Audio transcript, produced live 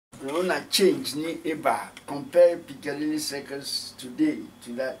Rona change ni eba compare Piccadilly Circus today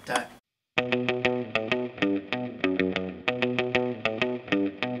to that time.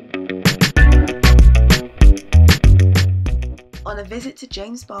 On a visit to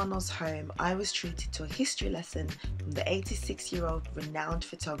James Barnor's home, I was treated to a history lesson from the 86-year-old renowned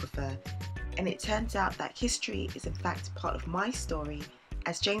photographer, and it turns out that history is in fact part of my story,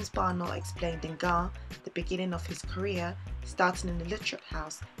 as James Barnor explained in Ghana, the beginning of his career starting in the Lutterodt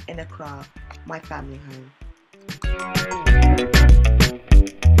House in Accra, my family home.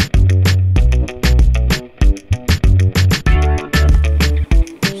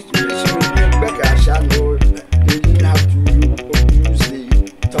 They didn't have to use the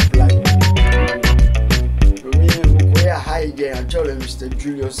top line. Romeo high there until Mr.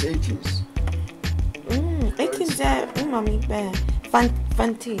 Julius 18th. 18th there, mommy, bear.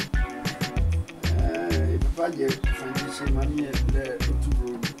 Fanti. If I get fancy, mommy, the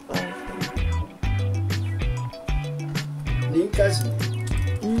room. Ninkas.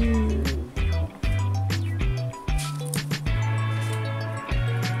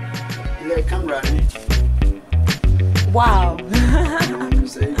 Le camera. Wow.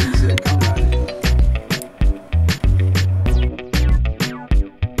 Say camera.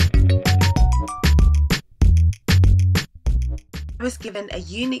 I was given a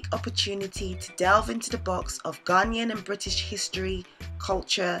unique opportunity to delve into the box of Ghanaian and British history,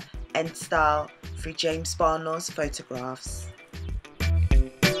 culture and style through James Barnor's photographs.